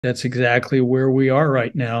That's exactly where we are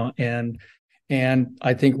right now. And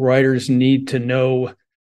I think writers need to know,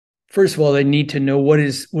 first of all, they need to know what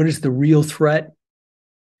is the real threat.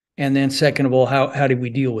 And then second of all, how do we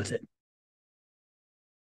deal with it?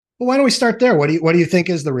 Well, why don't we start there? What do you think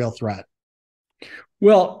is the real threat?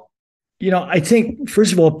 Well, I think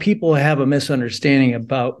first of all, people have a misunderstanding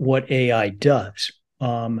about what AI does.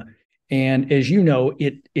 And as you know,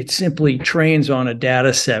 it simply trains on a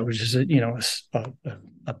data set, which is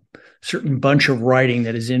a certain bunch of writing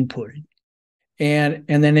that is inputted, and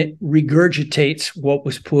then it regurgitates what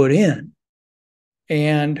was put in.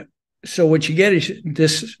 And so what you get is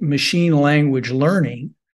this machine language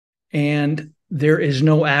learning, and there is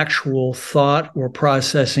no actual thought or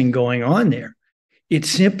processing going on there. It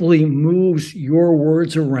simply moves your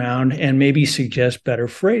words around and maybe suggests better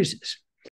phrases.